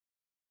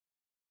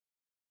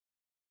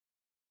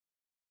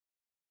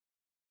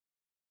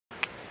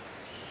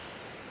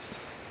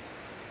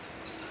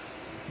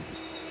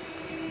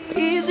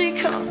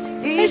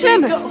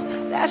easy go.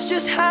 That's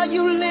just how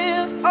you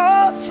live.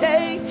 Oh,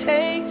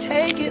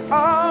 take it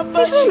all,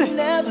 but you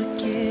never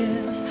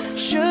give.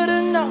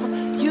 Should've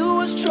known you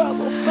was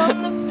trouble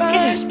from the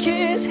first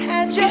kiss.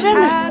 Had your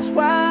eyes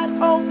wide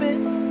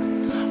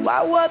open.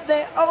 Why were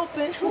they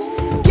open?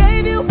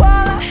 Gave you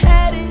all I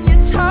had and you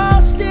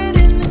tossed it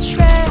in the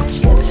trash.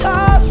 You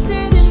tossed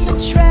it in the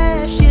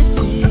trash, you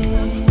did.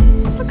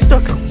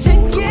 To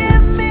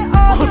give me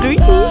all your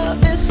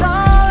love is all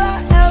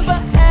I ever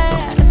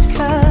ask.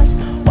 Cause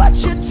what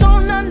you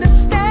don't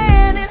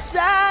understand is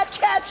I'd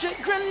catch a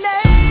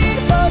grenade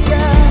for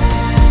ya.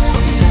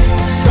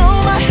 Throw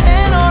my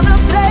hand on a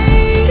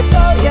blade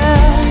for ya.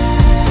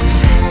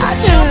 I'd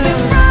jump in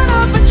front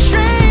of a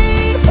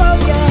train for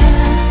ya.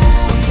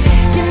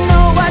 You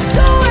know I'd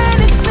do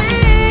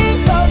anything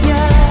for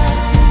ya.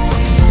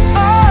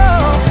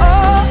 Oh,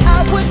 I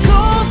would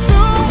go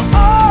through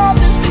all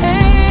this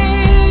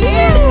pain.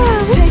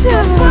 Take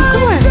a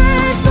bullet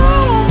straight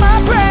through my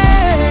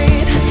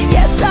brain.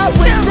 Yes, I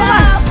would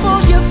die for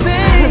you,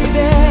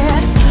 baby,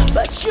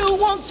 but you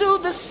won't do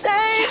the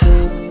same.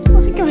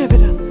 Wat ik hem hebben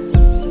dan?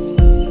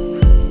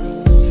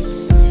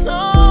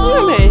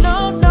 No, mee?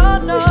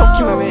 no. Stop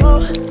je maar mee.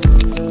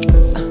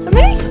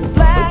 Mee?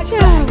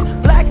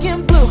 Black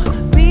and blue,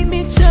 beat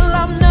me till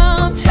I'm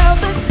numb. Tell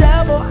the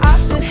devil I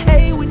said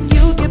hey when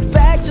you get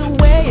back to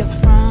where you're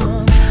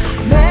from.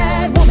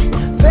 Bad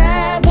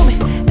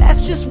woman,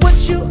 that's just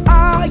what you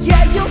are.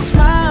 Yeah, you'll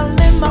smile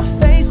in my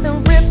face,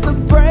 then rip the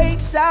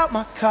brakes out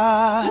my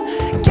car.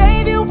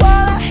 Gave you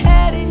all I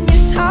had and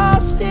you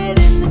tossed it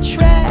in the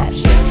trash.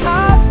 You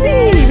tossed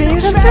it in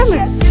the trash,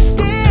 yes you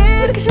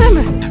did.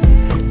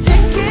 To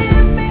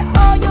give me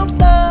all your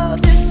love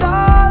is all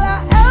I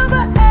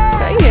ever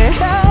ask.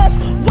 Cause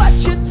what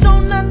you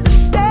don't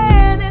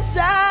understand is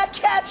I'd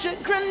catch a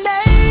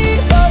grenade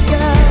for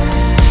ya.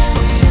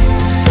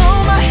 Throw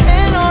my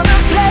hand on a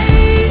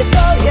blade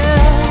for ya.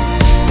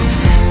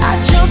 I'd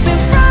jump in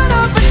front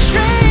of a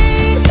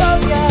train for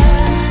ya.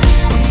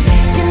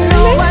 You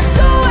know I'd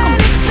do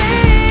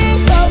anything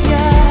for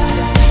ya.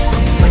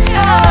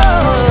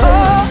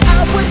 Oh, I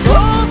would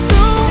go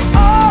through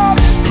all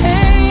this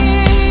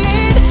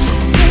pain.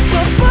 Take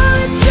a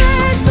bullet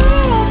straight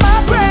through my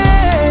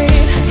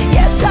brain.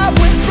 Yes, I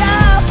would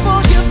die for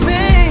you,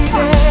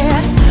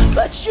 baby,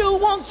 but you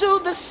won't do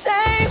the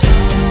same.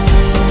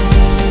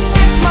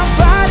 If my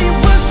body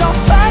was on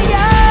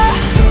fire,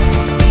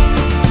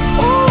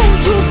 ooh,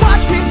 you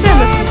watch me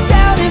burn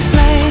down in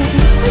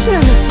flames.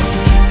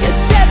 You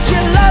said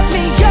you love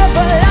me, you're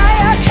a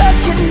liar, cause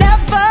you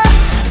never,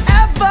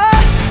 ever,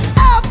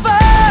 ever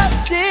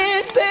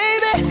did,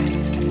 baby.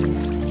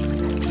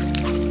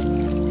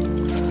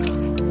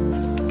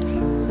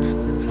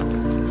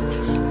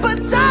 But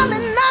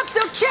darling, I'd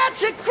still catch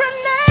a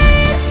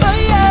grenade for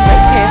ya.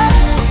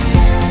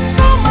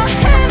 Throw my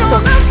hand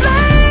on a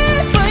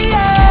blade for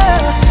ya.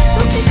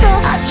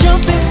 I'd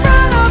jump in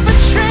front of a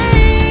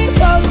train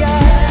for ya.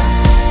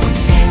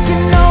 You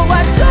know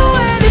I'd do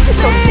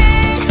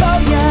anything for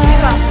ya.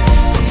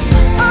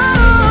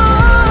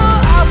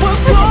 Oh, I would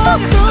go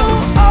through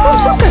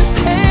all this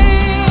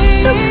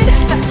pain.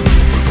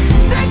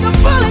 Take a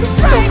bullet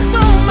straight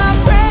through my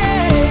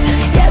brain.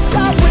 Yes,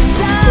 I would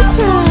die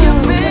for you,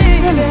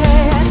 baby,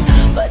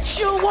 but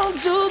you won't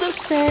do the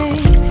same.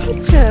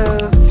 Zo.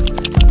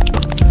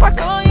 Pak.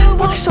 No, you Pak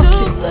won't do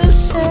stokje. the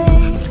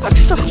same. Pak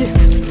stokje.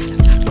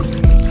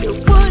 You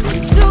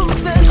wouldn't do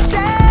the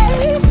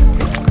same.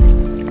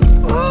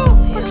 Ooh,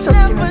 you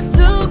stokje never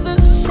do the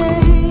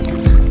same.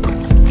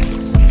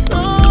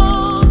 No.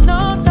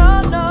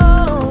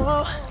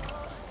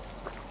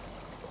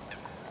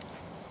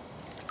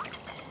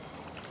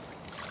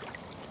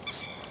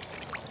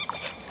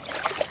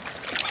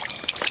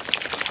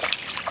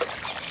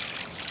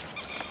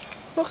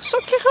 Nog een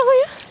stokje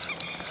gooien.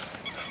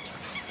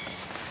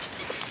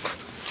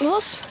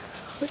 Los.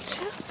 Goed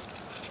zo.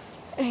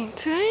 1,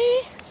 2. 1,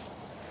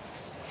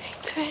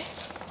 2.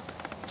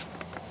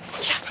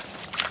 Ja.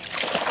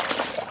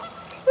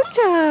 Goed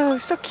zo.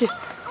 Stokje.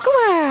 Kom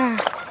maar.